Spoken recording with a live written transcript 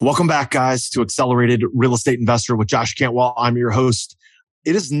Welcome back, guys, to Accelerated Real Estate Investor with Josh Cantwell. I'm your host.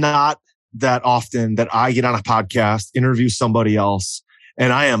 It is not that often that I get on a podcast, interview somebody else,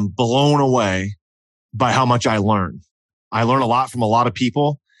 and I am blown away by how much I learn. I learn a lot from a lot of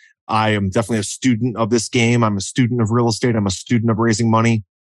people. I am definitely a student of this game. I'm a student of real estate. I'm a student of raising money.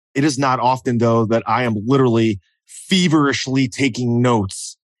 It is not often, though, that I am literally feverishly taking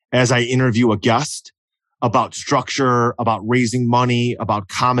notes as I interview a guest about structure, about raising money, about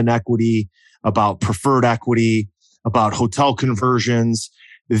common equity, about preferred equity, about hotel conversions.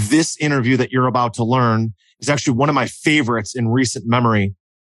 This interview that you're about to learn is actually one of my favorites in recent memory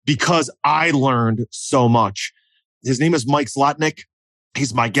because I learned so much. His name is Mike Zlotnik.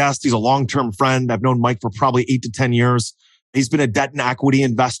 He's my guest. He's a long-term friend. I've known Mike for probably 8 to 10 years. He's been a debt and equity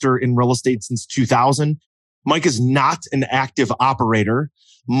investor in real estate since 2000. Mike is not an active operator.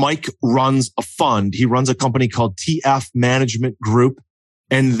 Mike runs a fund. He runs a company called TF Management Group,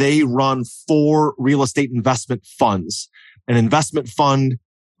 and they run 4 real estate investment funds: an investment fund,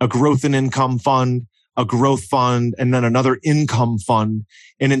 a growth and income fund, a growth fund, and then another income fund.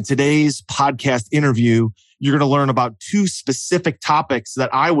 And in today's podcast interview, you're going to learn about 2 specific topics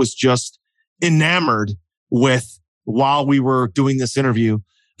that I was just enamored with while we were doing this interview.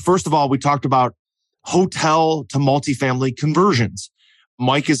 First of all, we talked about hotel to multifamily conversions.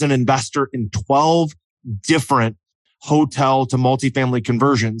 Mike is an investor in 12 different hotel to multifamily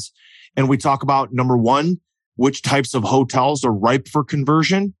conversions. And we talk about, number 1, which types of hotels are ripe for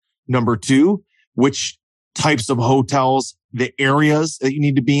conversion. Number 2, which types of hotels, the areas that you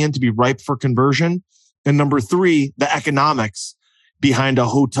need to be in to be ripe for conversion. And number 3, the economics behind a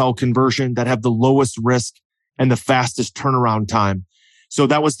hotel conversion that have the lowest risk and the fastest turnaround time. So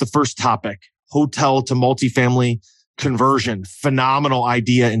that was the first topic, hotel to multifamily conversion. Phenomenal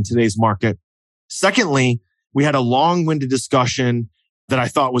idea in today's market. Secondly, we had a long-winded discussion that I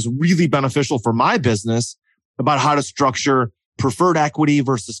thought was really beneficial for my business about how to structure preferred equity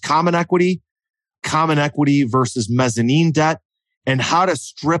versus common equity versus mezzanine debt, and how to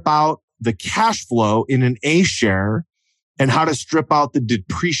strip out the cash flow in an A share and how to strip out the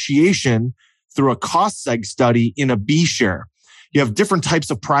depreciation through a cost seg study in a B share. You have different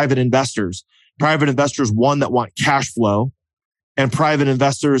types of private investors. Private investors, one, that want cash flow, and private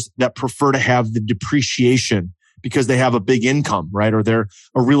investors that prefer to have the depreciation because they have a big income, right? Or they're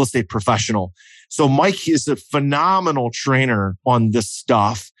a real estate professional. So Mike is a phenomenal trainer on this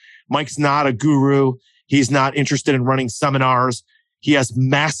stuff. Mike's not a guru. He's not interested in running seminars. He has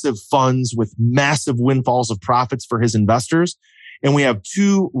massive funds with massive windfalls of profits for his investors. And we have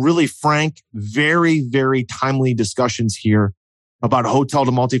 2 really frank, very, very timely discussions here about hotel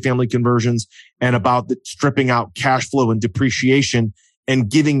to multifamily conversions and about the stripping out cash flow and depreciation and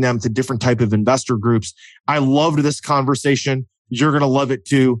giving them to different type of investor groups. I loved this conversation. You're going to love it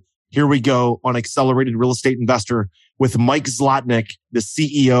too. Here we go on Accelerated Real Estate Investor with Mike Zlotnik, the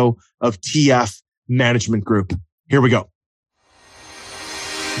CEO of TF Management Group. Here we go.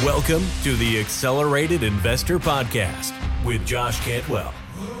 Welcome to the Accelerated Investor Podcast with Josh Cantwell.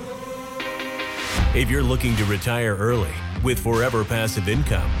 If you're looking to retire early with forever passive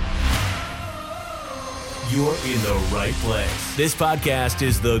income, you're in the right place. This podcast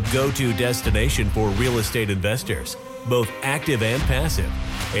is the go-to destination for real estate investors, both active and passive,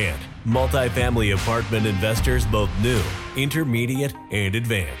 and multifamily apartment investors, both new, intermediate, and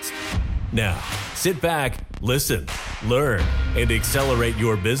advanced. Now, sit back, listen, learn, and accelerate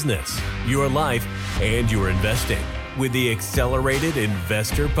your business, your life, and your investing with the Accelerated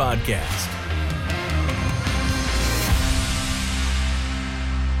Investor Podcast.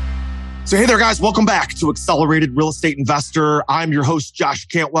 So hey there, guys. Welcome back to Accelerated Real Estate Investor. I'm your host, Josh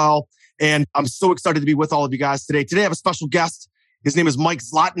Cantwell, and I'm so excited to be with all of you guys today. Today, I have a special guest. His name is Mike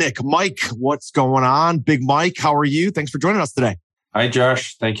Zlotnik. Mike, what's going on? Big Mike, how are you? Thanks for joining us today. Hi,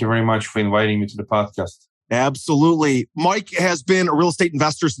 Josh. Thank you very much for inviting me to the podcast. Absolutely. Mike has been a real estate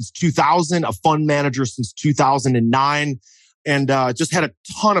investor since 2000, a fund manager since 2009, and just had a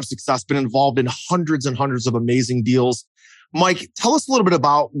ton of success, been involved in hundreds and hundreds of amazing deals. Mike, tell us a little bit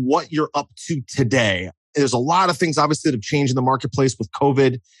about what you're up to today. There's a lot of things, obviously, that have changed in the marketplace with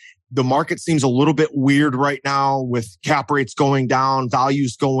COVID. The market seems a little bit weird right now with cap rates going down,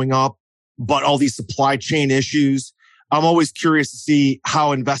 values going up, but all these supply chain issues. I'm always curious to see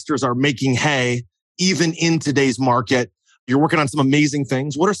how investors are making hay, even in today's market. You're working on some amazing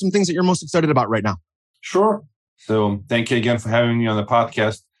things. What are some things that you're most excited about right now? Sure. So thank you again for having me on the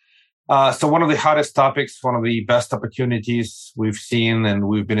podcast. So one of the hottest topics, one of the best opportunities we've seen, and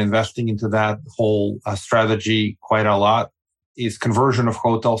we've been investing into that whole strategy quite a lot, is conversion of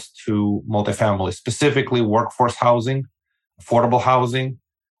hotels to multifamily, specifically workforce housing, affordable housing,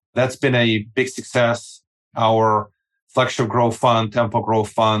 That's been a big success. Our flagship growth fund, Tempo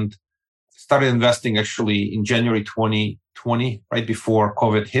Growth Fund, started investing actually in January 2020, right before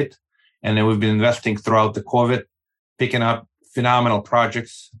COVID hit. And then we've been investing throughout the COVID, picking up phenomenal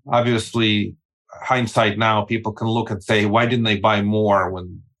projects. Obviously, hindsight now, people can look and say, why didn't they buy more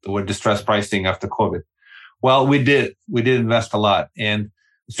when there were distressed pricing after COVID? Well, we did. We did invest a lot. And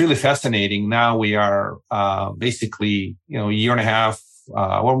it's really fascinating. Now we are basically, a year and a half,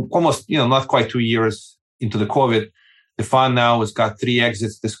 or almost, not quite 2 years into the COVID. The fund now has got 3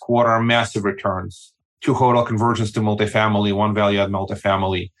 exits this quarter, massive returns, 2 hotel conversions to multifamily, 1 value-add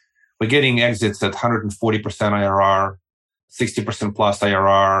multifamily. We're getting exits at 140% IRR, 60% plus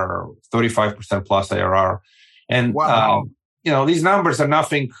IRR, 35% plus IRR. And, wow. These numbers are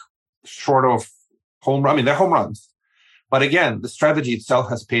nothing short of home run. I mean, they're home runs. But again, the strategy itself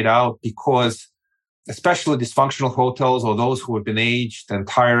has paid out because especially dysfunctional hotels or those who have been aged and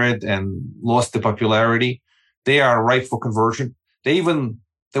tired and lost the popularity, they are ripe for conversion. They were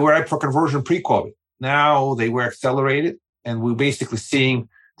ripe for conversion pre-COVID. Now they were accelerated, and we're basically seeing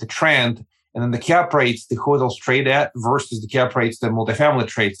the trend. And then the cap rates the hotels trade at versus the cap rates that multifamily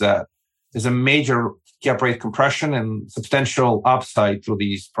trades at. There's a major cap rate compression and substantial upside through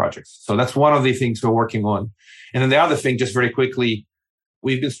these projects. So that's one of the things we're working on. And then the other thing, just very quickly,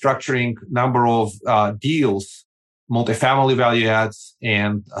 we've been structuring a number of deals, multifamily value adds,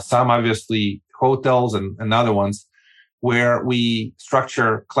 and some obviously hotels and other ones, where we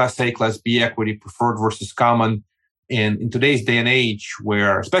structure Class A, Class B equity, preferred versus common. And in today's day and age,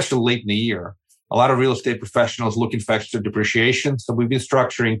 where especially late in the year, a lot of real estate professionals looking for extra depreciation. So we've been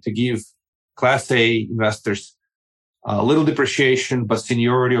structuring to give Class A investors a little depreciation, but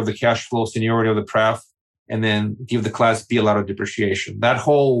seniority of the cash flow, seniority of the pref, and then give the Class B a lot of depreciation. That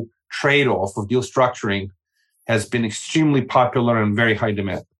whole trade-off of deal structuring has been extremely popular and very high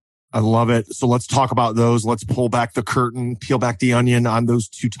demand. I love it. So let's talk about those. Let's pull back the curtain, peel back the onion on those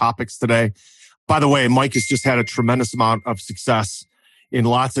 2 topics today. By the way, Mike has just had a tremendous amount of success in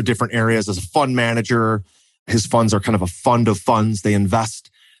lots of different areas as a fund manager. His funds are kind of a fund of funds. They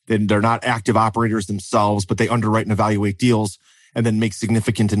invest. They're not active operators themselves, but they underwrite and evaluate deals and then make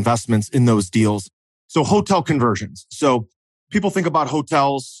significant investments in those deals. So hotel conversions. So people think about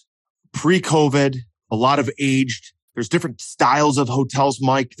hotels pre-COVID, a lot of aged. There's different styles of hotels,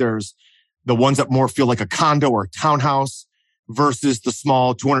 Mike. There's the ones that more feel like a condo or a townhouse versus the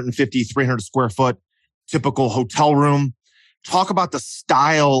small 250, 300 square foot typical hotel room. Talk about the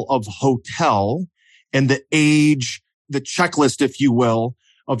style of hotel and the age, the checklist, if you will,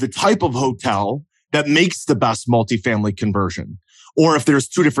 of the type of hotel that makes the best multifamily conversion. Or if there's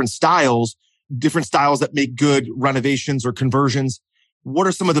 2 different styles that make good renovations or conversions. What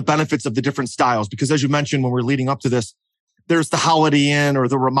are some of the benefits of the different styles? Because as you mentioned, when we're leading up to this, there's the Holiday Inn or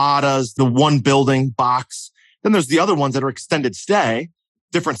the Ramadas, the one building box. Then there's the other ones that are extended stay,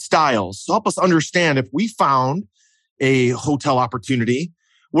 different styles. So help us understand, if we found a hotel opportunity,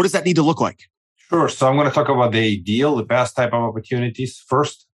 what does that need to look like? Sure. So I'm going to talk about the ideal, the best type of opportunities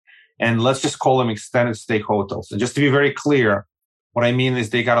first. And let's just call them extended stay hotels. And just to be very clear, what I mean is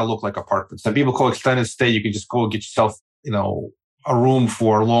they got to look like apartments. Some people call extended stay, you can just go get yourself, a room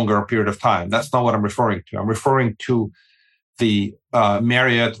for a longer period of time. That's not what I'm referring to. I'm referring to the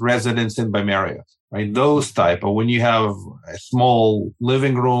Marriott Residence Inn by Marriott, right? Those type of when you have a small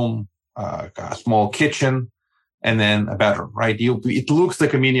living room, a small kitchen, and then a bedroom, right? It looks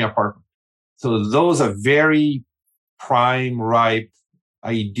like a mini apartment. So those are very prime, ripe,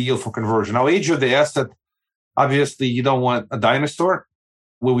 ideal for conversion. Now, age of the asset, obviously, you don't want a dinosaur.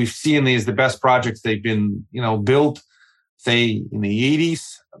 What we've seen is the best projects they've been, built, say, in the 80s.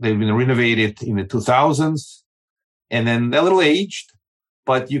 They've been renovated in the 2000s. And then they're a little aged,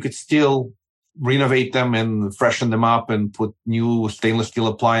 but you could still renovate them and freshen them up and put new stainless steel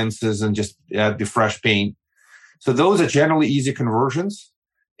appliances and just add the fresh paint. So those are generally easy conversions,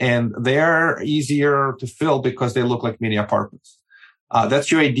 and they're easier to fill because they look like mini apartments.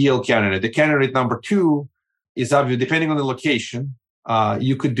 That's your ideal candidate. The candidate number 2 is obviously, depending on the location,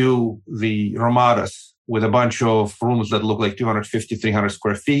 you could do the Ramadas with a bunch of rooms that look like 250, 300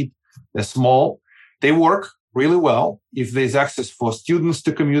 square feet. They're small. They work really well if there's access for students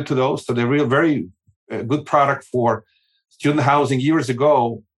to commute to those. So they're very good product for student housing. Years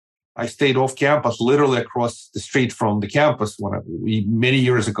ago, I stayed off campus, literally across the street from the campus many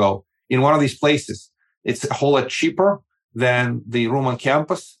years ago in one of these places. It's a whole lot cheaper than the room on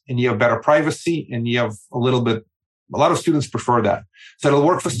campus, and you have better privacy, and you have a lot of students prefer that. So it'll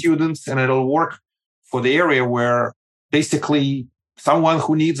work for students, and it'll work for the area where basically someone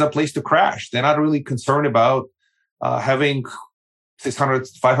who needs a place to crash. They're not really concerned about having 600,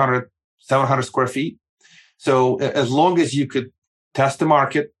 500, 700 square feet. So as long as you could test the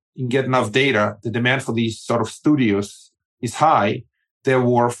market and get enough data, the demand for these sort of studios is high, they're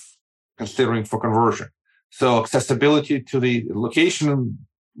worth considering for conversion. So accessibility to the location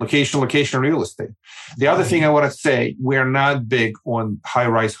real estate. The other thing I want to say, we're not big on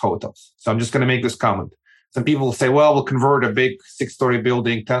high-rise hotels. So I'm just going to make this comment. Some people will say, well, we'll convert a big 6-story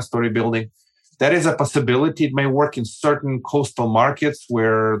building, 10-story building. That is a possibility. It may work in certain coastal markets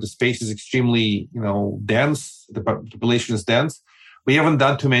where the space is extremely, dense. The population is dense. We haven't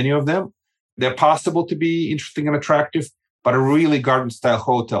done too many of them. They're possible to be interesting and attractive, but really garden-style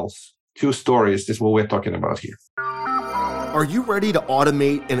hotels, 2 stories is what we're talking about here. Are you ready to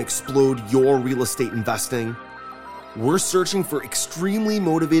automate and explode your real estate investing? We're searching for extremely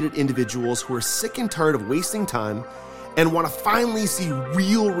motivated individuals who are sick and tired of wasting time and want to finally see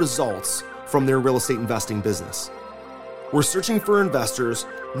real results from their real estate investing business. We're searching for investors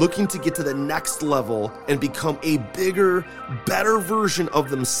looking to get to the next level and become a bigger, better version of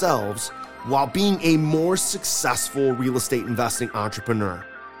themselves while being a more successful real estate investing entrepreneur.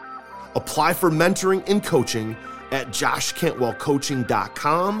 Apply for mentoring and coaching at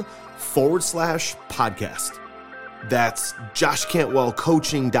joshcantwellcoaching.com/podcast. That's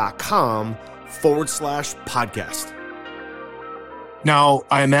joshcantwellcoaching.com/podcast. Now,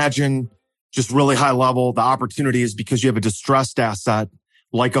 I imagine just really high level, the opportunity is because you have a distressed asset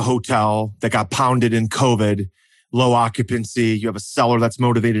like a hotel that got pounded in COVID, low occupancy. You have a seller that's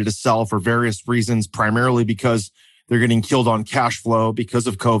motivated to sell for various reasons, primarily because they're getting killed on cash flow because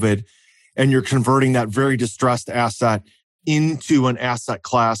of COVID. And you're converting that very distressed asset into an asset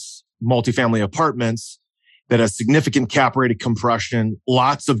class, multifamily apartments that has significant cap rate compression,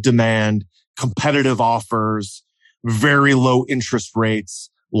 lots of demand, competitive offers, very low interest rates,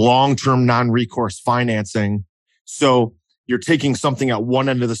 long-term non-recourse financing. So you're taking something at one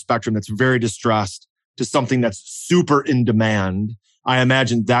end of the spectrum that's very distressed to something that's super in demand. I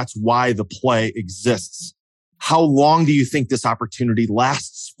imagine that's why the play exists. How long do you think this opportunity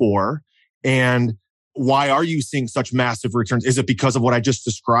lasts for? And why are you seeing such massive returns? Is it because of what I just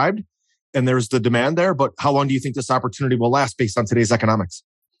described? And there's the demand there, but how long do you think this opportunity will last based on today's economics?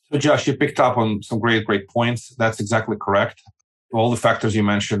 So Josh, you picked up on some great points. That's exactly correct. All the factors you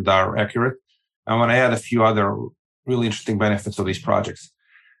mentioned are accurate. I want to add a few other really interesting benefits of these projects.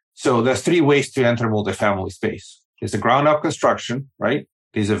 So there's 3 ways to enter multifamily space. There's a ground up construction, right?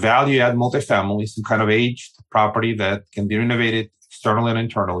 There's a value add multifamily, some kind of aged property that can be renovated externally and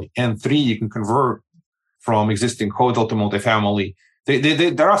internally. And 3, you can convert from existing hotel to multifamily.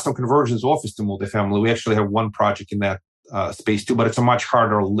 There are some conversions office to multifamily. We actually have one project in that space too, but it's a much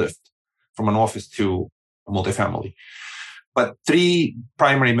harder lift from an office to a multifamily. But 3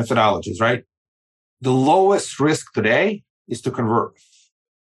 primary methodologies, right? The lowest risk today is to convert.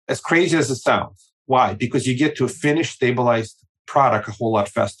 As crazy as it sounds. Why? Because you get to a finished, stabilized product a whole lot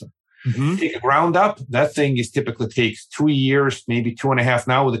faster. Mm-hmm. Take a ground up, that thing typically takes 2 years, maybe 2.5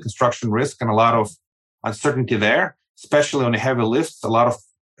 now with the construction risk and a lot of uncertainty there, especially on the heavy lifts, a lot of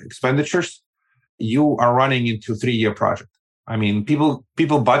expenditures. You are running into a 3-year project. I mean, people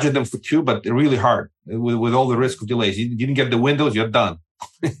budget them for 2, but they're really hard with all the risk of delays. You didn't get the windows, you're done.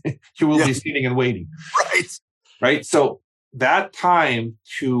 You will be sitting and waiting. Right. So that time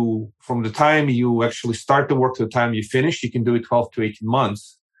from the time you actually start the work to the time you finish, you can do it 12 to 18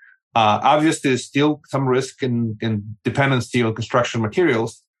 months. Obviously, there's still some risk and dependency on construction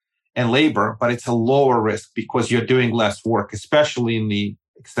materials and labor, but it's a lower risk because you're doing less work, especially in the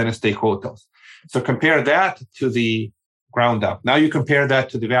extended stay hotels. So compare that to the ground up. Now you compare that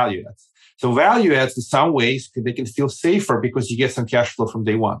to the value adds. So value adds in some ways, they can feel safer because you get some cash flow from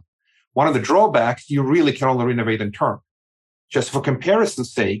day one. One of the drawbacks, you really can only renovate and turn. Just for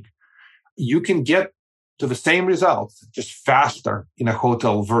comparison's sake, you can get to the same results just faster in a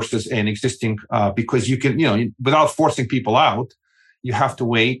hotel versus an existing, because you can, without forcing people out, you have to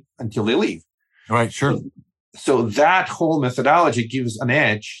wait until they leave. All right, sure. So that whole methodology gives an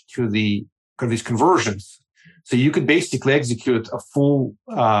edge to these conversions. So you could basically execute a full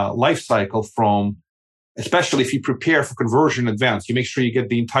life cycle from, especially if you prepare for conversion in advance, you make sure you get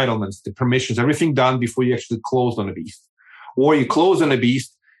the entitlements, the permissions, everything done before you actually close on a beast. Or you close on a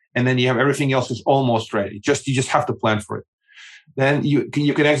beast and then you have everything else is almost ready. You just have to plan for it. Then you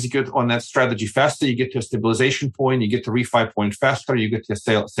can execute on that strategy faster. You get to a stabilization point, you get to refi point faster, you get to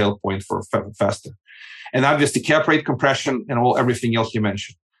a sale point for faster. And obviously cap rate compression and everything else you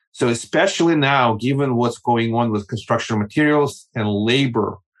mentioned. So especially now, given what's going on with construction materials and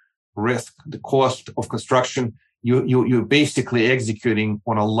labor risk, the cost of construction, you're basically executing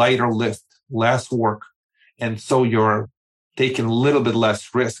on a lighter lift, less work. And so your taking a little bit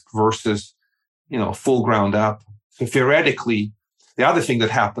less risk versus, full ground up. So theoretically, the other thing that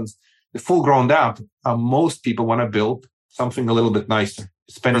happens, the full ground up, most people want to build something a little bit nicer,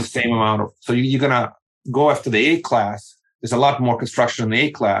 spend the same amount of, so you're going to go after the A class. There's a lot more construction in the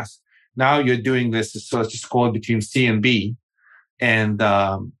A class. Now you're doing this, so let's just call it between C and B. And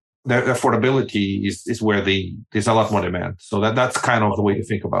the affordability is where there's a lot more demand. So that's kind of the way to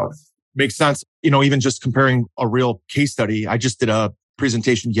think about it. Makes sense. Even just comparing a real case study, I just did a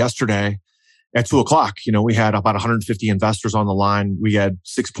presentation yesterday at 2:00. We had about 150 investors on the line. We had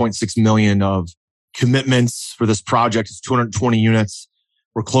 6.6 million of commitments for this project. It's 220 units.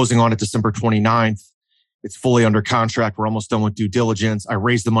 We're closing on it December 29th. It's fully under contract. We're almost done with due diligence. I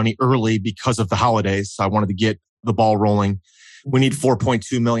raised the money early because of the holidays. So I wanted to get the ball rolling. We need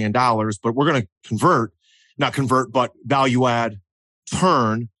 $4.2 million, but we're going to but value add,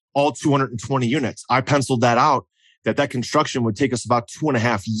 turn all 220 units. I penciled that out that construction would take us about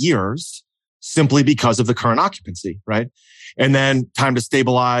 2.5 years simply because of the current occupancy, right? And then time to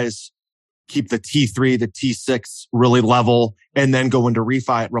stabilize, keep the T3, the T6 really level, and then go into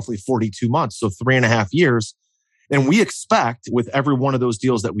refi at roughly 42 months. So 3.5 years. And we expect with every one of those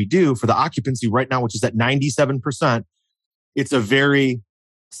deals that we do for the occupancy right now, which is at 97%, it's a very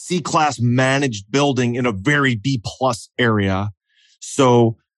C-class managed building in a very B-plus area.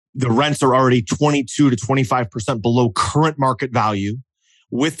 So the rents are already 22 to 25% below current market value,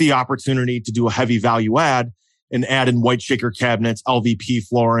 with the opportunity to do a heavy value add and add in white shaker cabinets, LVP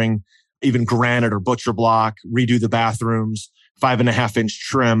flooring, even granite or butcher block, redo the bathrooms, 5.5-inch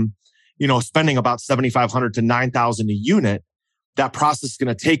trim, spending about $7,500 to $9,000 a unit. That process is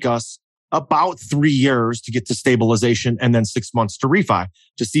going to take us about 3 years to get to stabilization and then 6 months to refi,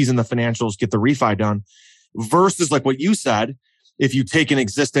 to season the financials, get the refi done. Versus like what you said, if you take an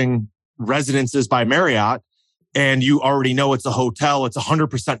existing Residences by Marriott and you already know it's a hotel, it's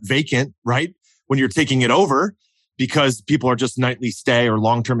 100% vacant, right? When you're taking it over, because people are just nightly stay or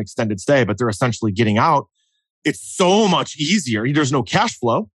long-term extended stay, but they're essentially getting out. It's so much easier. There's no cash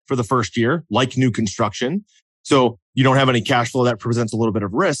flow for the first year, like new construction. So you don't have any cash flow. That presents a little bit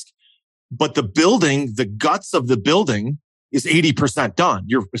of risk. But the building, the guts of the building is 80% done.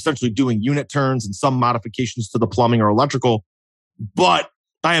 You're essentially doing unit turns and some modifications to the plumbing or electrical. But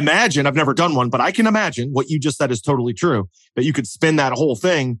I imagine, I've never done one, but I can imagine what you just said is totally true, that you could spin that whole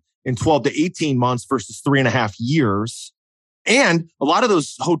thing in 12 to 18 months versus 3.5 years. And a lot of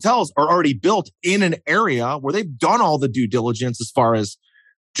those hotels are already built in an area where they've done all the due diligence as far as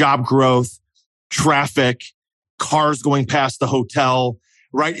job growth, traffic, cars going past the hotel,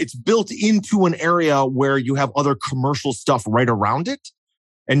 right? It's built into an area where you have other commercial stuff right around it.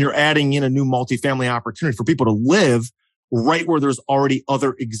 And you're adding in a new multifamily opportunity for people to live right where there's already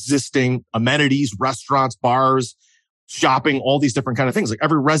other existing amenities, restaurants, bars, shopping, all these different kind of things. Like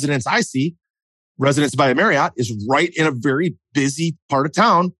every residence I see, Residence by Marriott, is right in a very busy part of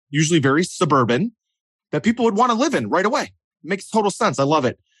town, usually very suburban, that people would want to live in right away. It makes total sense. I love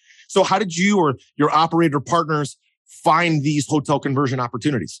it. So how did you or your operator partners find these hotel conversion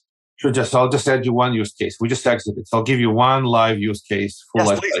opportunities? Sure, I'll just add you one use case. We just exited. So I'll give you one live use case. Full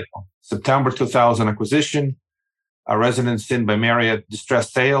life cycle. September 2000 acquisition, a Residence Inn by Marriott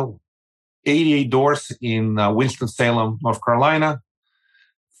distressed sale, 88 doors in Winston-Salem, North Carolina.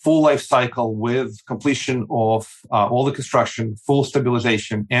 Full life cycle with completion of all the construction, full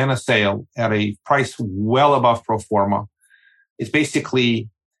stabilization, and a sale at a price well above pro forma. It's basically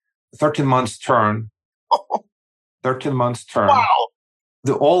 13 months turn. 13 months turn. Wow.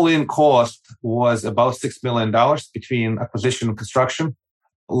 The all-in cost was about $6 million between acquisition and construction,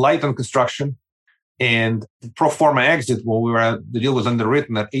 light on construction, and the pro forma exit, the deal was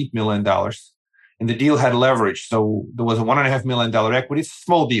underwritten at $8 million. And the deal had leverage. So there was a $1.5 million equity. It's a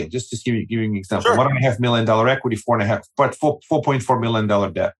small deal, just giving you an example. Sure. $1.5 million equity, $4.4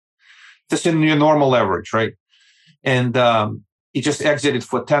 million debt. Just in your normal leverage, right? And it just exited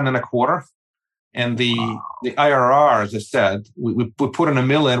for 10.25. And the IRR, as I said, we put in $1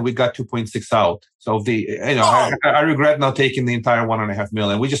 million, we got 2.6 out. So I regret not taking the entire $1.5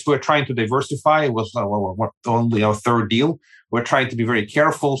 million. We're trying to diversify. It was only our third deal. We're trying to be very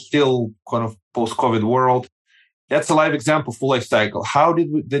careful, still kind of post-COVID world. That's a live example, full life cycle. How did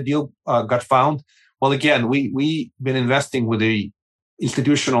the deal got found? Well, again, we've been investing with a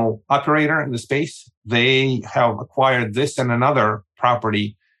institutional operator in the space. They have acquired this and another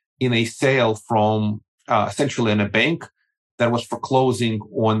property in a sale from essentially in a bank that was foreclosing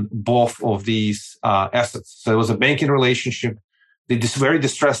on both of these assets. So it was a banking relationship. This very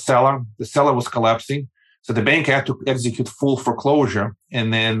distressed seller, the seller was collapsing. So the bank had to execute full foreclosure.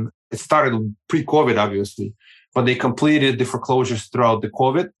 And then it started pre-COVID, obviously. but they completed the foreclosures throughout the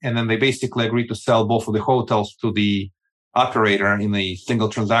COVID. And then they basically agreed to sell both of the hotels to the operator in a single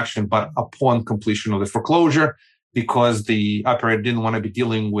transaction, but upon completion of the foreclosure, because the operator didn't want to be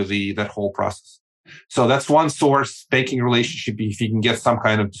dealing with that whole process. So that's one source, banking relationship, if you can get some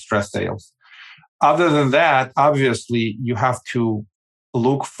kind of distressed sales. Other than that, obviously, you have to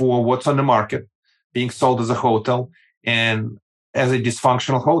look for what's on the market being sold as a hotel and as a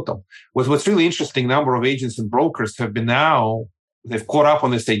dysfunctional hotel. What's really interesting, number of agents and brokers have been now, they've caught up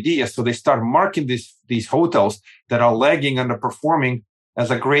on this idea. So they start marking these hotels that are lagging, underperforming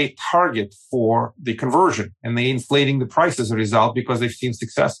as a great target for the conversion. And they're inflating the price as a result because they've seen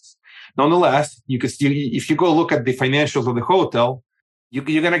successes. Nonetheless, you can still, if you go look at the financials of the hotel,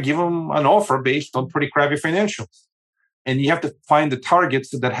 you're going to give them an offer based on pretty crappy financials. And you have to find the targets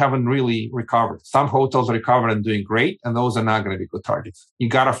that haven't really recovered. Some hotels are recovered and doing great, and those are not going to be good targets. You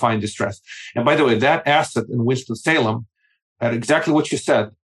got to find distress. And by the way, that asset in Winston-Salem had exactly what you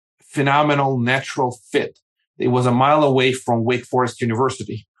said, phenomenal natural fit. It was a mile away from Wake Forest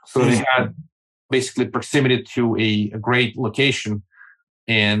University. So they had basically proximity to a great location.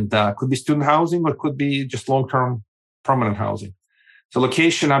 And could be student housing or could be just long-term permanent housing. So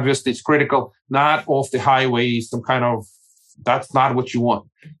location, obviously, it's critical, not off the highway, that's not what you want.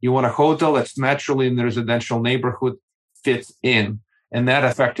 You want a hotel that's naturally in the residential neighborhood, fits in, and that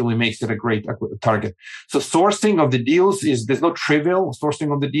effectively makes it a great target. So sourcing of the deals there's no trivial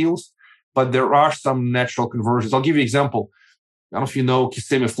sourcing of the deals, but there are some natural conversions. I'll give you an example. I don't know if you know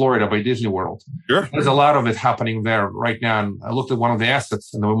Kissimmee, Florida by Disney World. Sure. There's a lot of it happening there right now. And I looked at one of the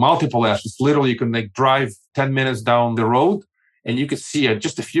assets, and there were multiple assets. Literally, you can drive 10 minutes down the road, and you could see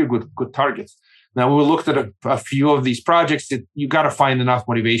just a few good targets. Now, we looked at a few of these projects. You got to find enough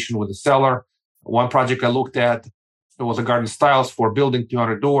motivation with the seller. One project I looked at, it was a garden styles for building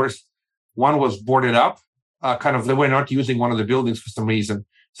 200 doors. One was boarded up. They were not using one of the buildings for some reason.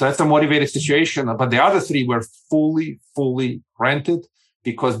 So that's a motivated situation. But the other three were fully rented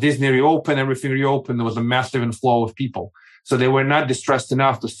because Disney reopened, everything reopened. There was a massive inflow of people. So they were not distressed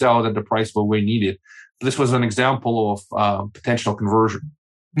enough to sell it at the price where we needed. This was an example of potential conversion.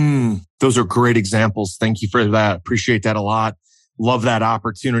 Those are great examples. Thank you for that. Appreciate that a lot. Love that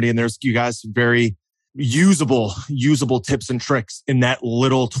opportunity. And there's you guys very usable tips and tricks in that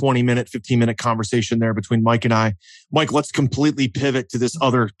little 20-minute, 15-minute conversation there between Mike and I. Mike, let's completely pivot to this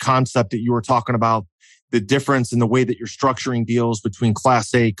other concept that you were talking about, the difference in the way that you're structuring deals between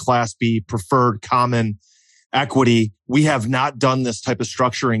Class A, Class B, preferred, common, equity. We have not done this type of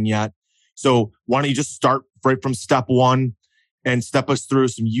structuring yet. So why don't you just start right from step one and step us through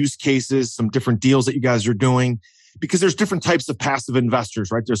some use cases, some different deals that you guys are doing? Because there's different types of passive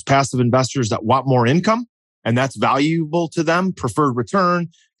investors, right? There's passive investors that want more income, and that's valuable to them, preferred return,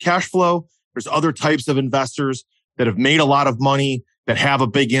 cash flow. There's other types of investors that have made a lot of money, that have a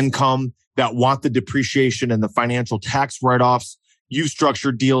big income, that want the depreciation and the financial tax write-offs. You've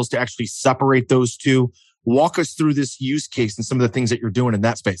structured deals to actually separate those two. Walk us through this use case and some of the things that you're doing in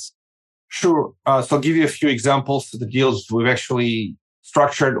that space. Sure. So I'll give you a few examples of the deals we've actually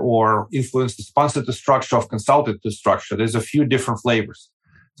structured or influenced the sponsor to structure or consulted to structure. There's a few different flavors.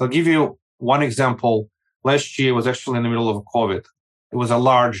 So I'll give you one example. Last year was actually in the middle of COVID. It was a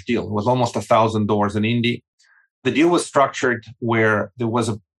large deal. It was almost 1,000 doors in Indy. The deal was structured where there was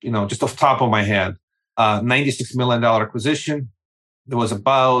just off the top of my head, $96 million acquisition. There was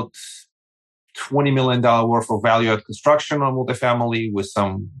about $20 million worth of value add construction on multifamily with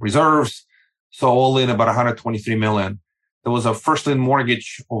some reserves. So all in about $123 million. There was a first lien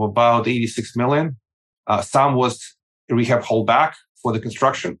mortgage of about $86 million. Some was rehab holdback for the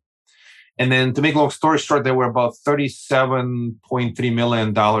construction. And then to make a long story short, there were about $37.3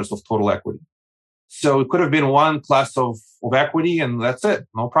 million of total equity. So it could have been one class of equity and that's it.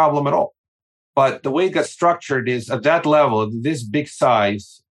 No problem at all. But the way it got structured is at that level, this big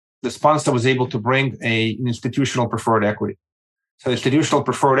size, the sponsor was able to bring an institutional preferred equity. So the institutional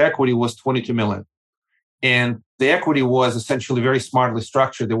preferred equity was $22 million. And the equity was essentially very smartly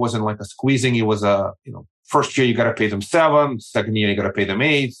structured. There wasn't like a squeezing. It was first year you got to pay them 7, second year you got to pay them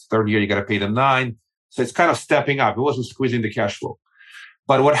 8, third year you got to pay them 9. So it's kind of stepping up. It wasn't squeezing the cash flow.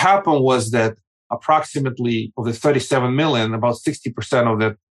 But what happened was that approximately of the $37 million, about 60% of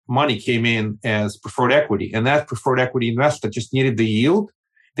that money came in as preferred equity. And that preferred equity investor just needed the yield.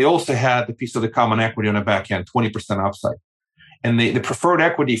 They also had the piece of the common equity on the back end, 20% upside. And the preferred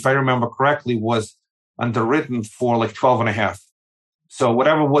equity, if I remember correctly, was underwritten for like 12.5. So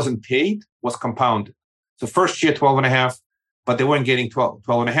whatever wasn't paid was compounded. So first year, 12.5, but they weren't getting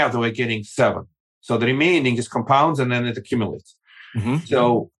 12.5, they were getting 7. So the remaining just compounds and then it accumulates.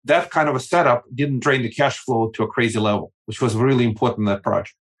 So that kind of a setup didn't drain the cash flow to a crazy level, which was really important in that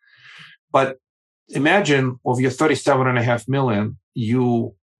project. But imagine of your 37.5 million,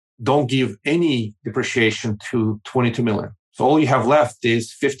 you don't give any depreciation to 22 million. So all you have left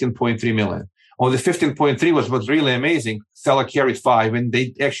is 15.3 million. Or the 15.3 was really amazing. Seller carried 5 and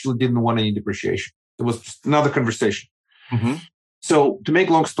they actually didn't want any depreciation. It was just another conversation. So to make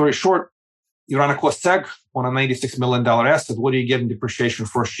long story short, you run a cost seg on a $96 million asset. What do you get in depreciation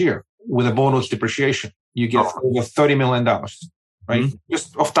first year? With a bonus depreciation, you get over $30 million, right?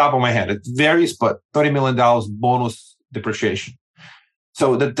 Just off the top of my head. It varies, but $30 million bonus depreciation.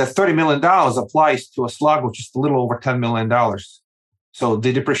 So that $30 million applies to a slug of just a little over $10 million. So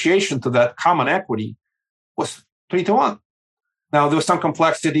the depreciation to that common equity was 3-to-1. Now, there were some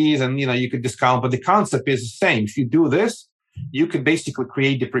complexities and, you could discount, but the concept is the same. If you do this, you could basically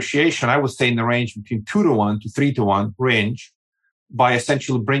create depreciation, I would say in the range between 2-to-1 to 3-to-1 range by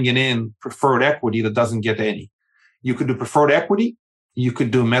essentially bringing in preferred equity that doesn't get any. You could do preferred equity. You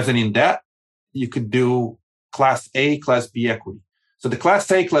could do mezzanine debt. You could do Class A, Class B equity. So the Class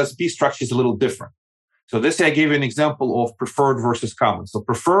A, Class B structure is a little different. So this, I gave you an example of preferred versus common. So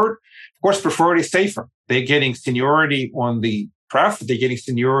preferred, of course, preferred is safer. They're getting seniority on the pref, they're getting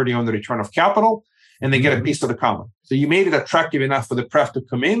seniority on the return of capital, and they get a piece of the common. So you made it attractive enough for the pref to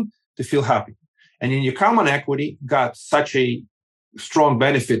come in to feel happy. And in your common equity got such a strong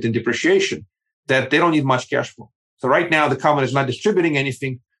benefit in depreciation that they don't need much cash flow. So right now, the common is not distributing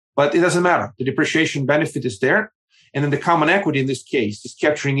anything, but it doesn't matter. The depreciation benefit is there. And then the common equity in this case is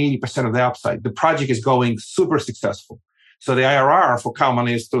capturing 80% of the upside. The project is going super successful. So the IRR for common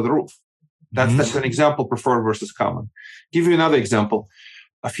is through the roof. That's an example, preferred versus common. Give you another example.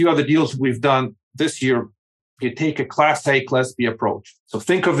 A few other deals we've done this year, you take a Class A, Class B approach. So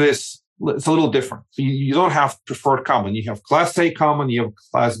think of this, it's a little different. So you don't have preferred common. You have Class A common, you have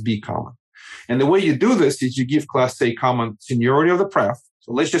Class B common. And the way you do this is you give Class A common seniority of the pref.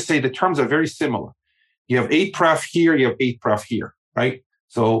 So let's just say the terms are very similar. You have 8 pref here, you have 8 pref here, right?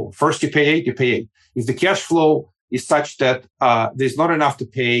 So first you pay 8, you pay 8. If the cash flow is such that there's not enough to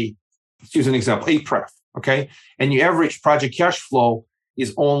pay, let's use an example, 8 pref, okay? And your average project cash flow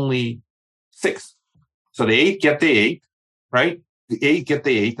is only 6. So the 8 get the 8, right? The 8 get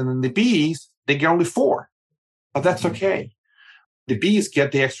the 8, and then the Bs, they get only 4. But that's okay. The Bs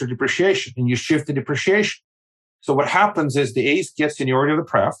get the extra depreciation, and you shift the depreciation. So what happens is the A's get seniority of the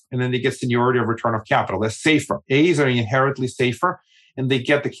pref, and then they get seniority of return of capital. They're safer. A's are inherently safer, and they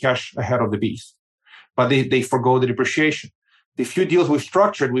get the cash ahead of the B's. But they forgo the depreciation. The few deals we've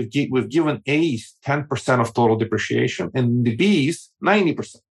structured, we've given A's 10% of total depreciation, and the B's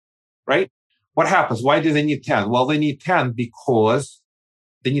 90%, right? What happens? Why do they need 10? Well, they need 10 because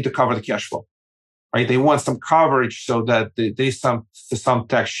they need to cover the cash flow, right? They want some coverage so that there's some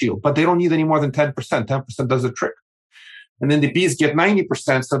tax shield, but they don't need any more than 10%. 10% does the trick. And then the B's get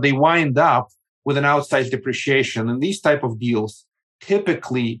 90%, so they wind up with an outsized depreciation. And these type of deals,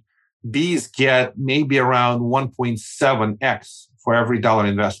 typically, B's get maybe around 1.7x for every dollar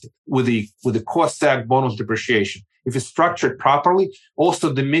invested with the cost seg bonus depreciation. If it's structured properly,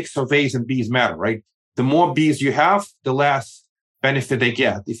 also the mix of A's and B's matter, right? The more B's you have, the less benefit they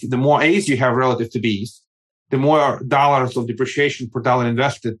get. The more A's you have relative to B's, the more dollars of depreciation per dollar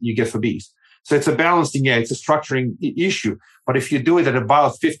invested you get for B's. So it's a balancing, it's a structuring issue. But if you do it at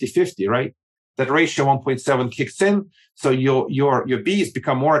about 50-50, right, that ratio 1.7 kicks in. So your B's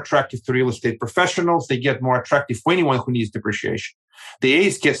become more attractive to real estate professionals. They get more attractive for anyone who needs depreciation. The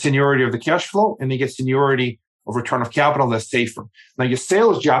A's get seniority of the cash flow, and they get seniority of return of capital that's safer. Now, your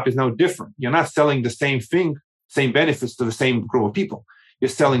sales job is no different. You're not selling the same thing, same benefits to the same group of people. You're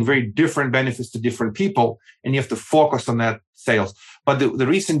selling very different benefits to different people, and you have to focus on that sales. But the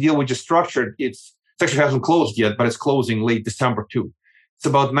recent deal we just structured, it actually hasn't closed yet, but it's closing late December too. It's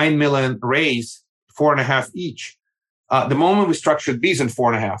about 9 million raise, 4.5 each. The moment we structured B's in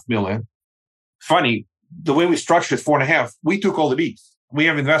 4.5 million, funny, the way we structured 4.5, we took all the B's. We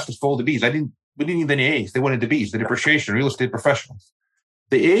have investors for all the B's. We didn't need any A's. They wanted the B's, the depreciation, real estate professionals.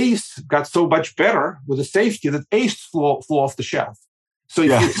 The A's got so much better with the safety that A's flew off the shelf. So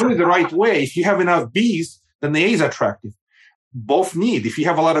if you do it the right way, if you have enough B's, then the A's are attractive. Both need. If you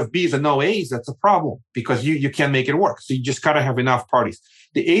have a lot of B's and no A's, that's a problem because you can't make it work. So you just got to have enough parties.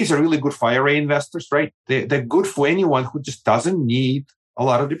 The A's are really good for IRA investors, right? They're good for anyone who just doesn't need a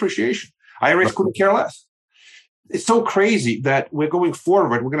lot of depreciation. IRAs couldn't care less. It's so crazy that we're going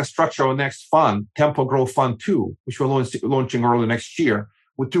forward. We're going to structure our next fund, Tempo Growth Fund 2, which we're launching early next year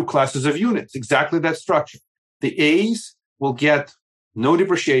with 2 classes of units. Exactly that structure. The A's will get no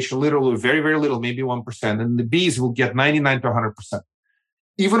depreciation, literally very, very little, maybe 1%. And the Bs will get 99 to 100%.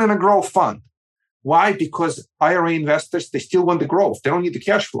 Even in a growth fund. Why? Because IRA investors, they still want the growth. They don't need the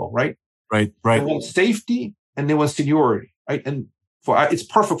cash flow, right? Right. They want safety and they want seniority, right? And it's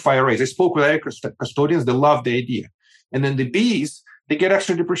perfect for IRAs. I spoke with IRA custodians. They love the idea. And then the Bs, they get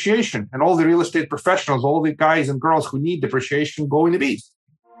extra depreciation. And all the real estate professionals, all the guys and girls who need depreciation go in the Bs.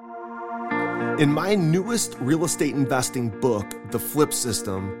 In my newest real estate investing book, The Flip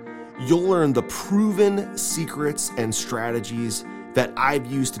System, you'll learn the proven secrets and strategies that I've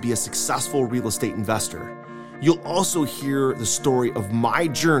used to be a successful real estate investor. You'll also hear the story of my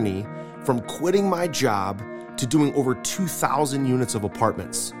journey from quitting my job to doing over 2,000 units of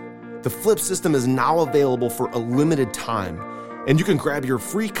apartments. The Flip System is now available for a limited time, and you can grab your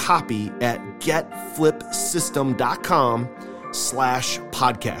free copy at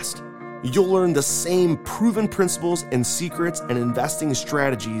getflipsystem.com/podcast. You'll learn the same proven principles and secrets and investing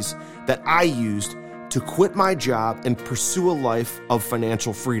strategies that I used to quit my job and pursue a life of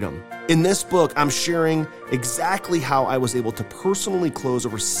financial freedom. In this book, I'm sharing exactly how I was able to personally close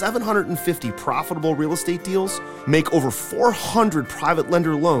over 750 profitable real estate deals, make over 400 private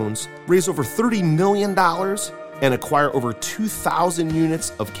lender loans, raise over $30 million, and acquire over 2,000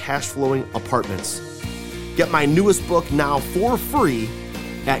 units of cash flowing apartments. Get my newest book now for free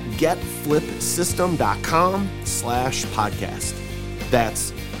at getflipsystem.com/podcast.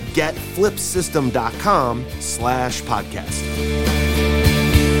 That's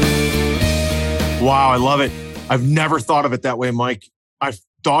getflipsystem.com/podcast. Wow, I love it. I've never thought of it that way, Mike. I've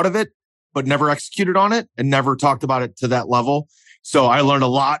thought of it, but never executed on it and never talked about it to that level. So I learned a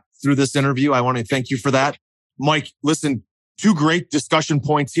lot through this interview. I want to thank you for that. Mike, listen, 2 great discussion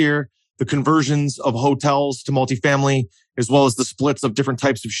points here. The conversions of hotels to multifamily, as well as the splits of different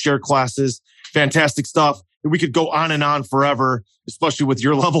types of share classes. Fantastic stuff. We could go on and on forever, especially with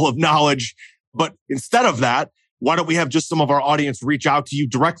your level of knowledge. But instead of that, why don't we have just some of our audience reach out to you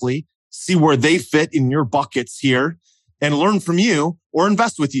directly, see where they fit in your buckets here, and learn from you or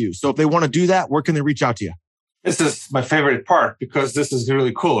invest with you. So if they want to do that, where can they reach out to you? This is my favorite part because this is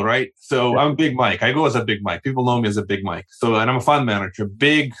really cool, right? So I'm Big Mike. I go as a Big Mike. People know me as a Big Mike. And I'm a fund manager,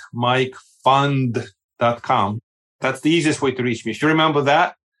 bigmikefund.com. That's the easiest way to reach me. If you remember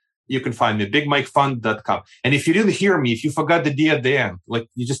that, you can find me, bigmikefund.com. And if you didn't hear me, if you forgot the D at the end, like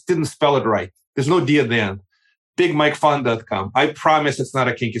you just didn't spell it right, there's no D at the end, bigmikefund.com. I promise it's not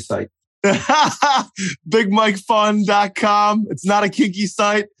a kinky site. bigmikefund.com. It's not a kinky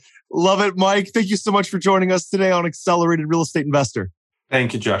site. Love it, Mike. Thank you so much for joining us today on Accelerated Real Estate Investor.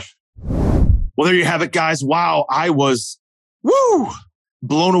 Thank you, Josh. Well, there you have it, guys. Wow, I was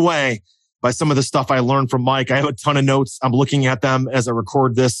blown away by some of the stuff I learned from Mike. I have a ton of notes. I'm looking at them as I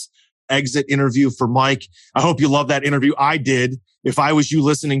record this exit interview for Mike. I hope you love that interview. I did. If I was you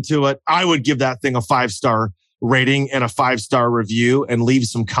listening to it, I would give that thing a 5-star rating and a 5-star review and leave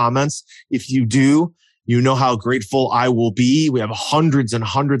some comments. If you do, you know how grateful I will be. We have hundreds and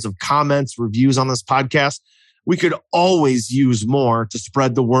hundreds of comments, reviews on this podcast. We could always use more to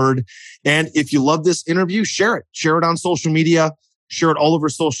spread the word. And if you love this interview, share it. Share it on social media. Share it all over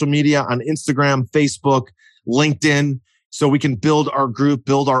social media on Instagram, Facebook, LinkedIn, so we can build our group,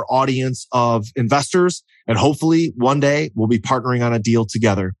 build our audience of investors. And hopefully one day we'll be partnering on a deal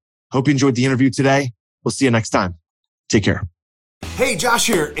together. Hope you enjoyed the interview today. We'll see you next time. Take care. Hey, Josh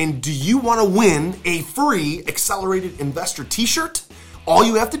here. And do you want to win a free Accelerated Investor t-shirt? All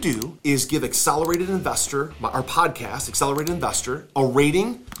you have to do is give Accelerated Investor, our podcast, Accelerated Investor, a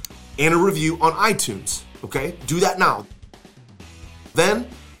rating and a review on iTunes. Okay? Do that now. Then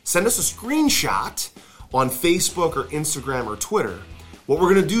send us a screenshot on Facebook or Instagram or Twitter. What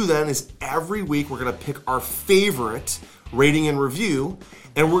we're going to do then is every week we're going to pick our favorite rating and review,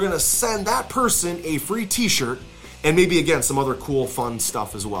 and we're going to send that person a free t-shirt and maybe, again, some other cool, fun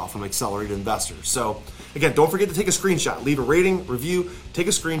stuff as well from Accelerated Investors. So, again, don't forget to take a screenshot. Leave a rating, review, take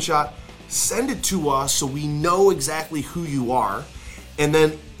a screenshot, send it to us so we know exactly who you are. And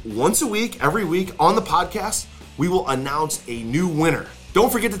then once a week, every week on the podcast, we will announce a new winner.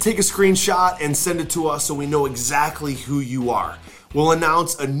 Don't forget to take a screenshot and send it to us so we know exactly who you are. We'll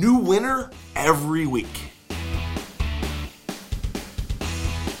announce a new winner every week.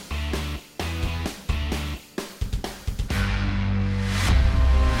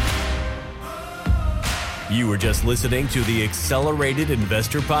 You were just listening to the Accelerated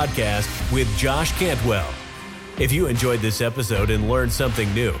Investor Podcast with Josh Cantwell. If you enjoyed this episode and learned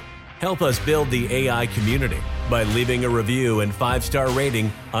something new, help us build the AI community by leaving a review and 5-star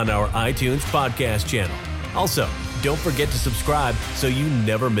rating on our iTunes podcast channel. Also, don't forget to subscribe so you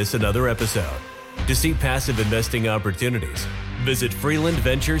never miss another episode. To see passive investing opportunities, visit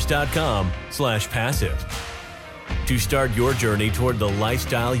freelandventures.com/passive. To start your journey toward the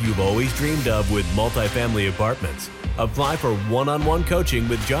lifestyle you've always dreamed of with multifamily apartments, apply for one-on-one coaching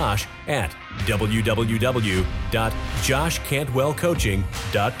with Josh at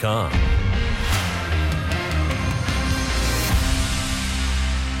www.joshcantwellcoaching.com.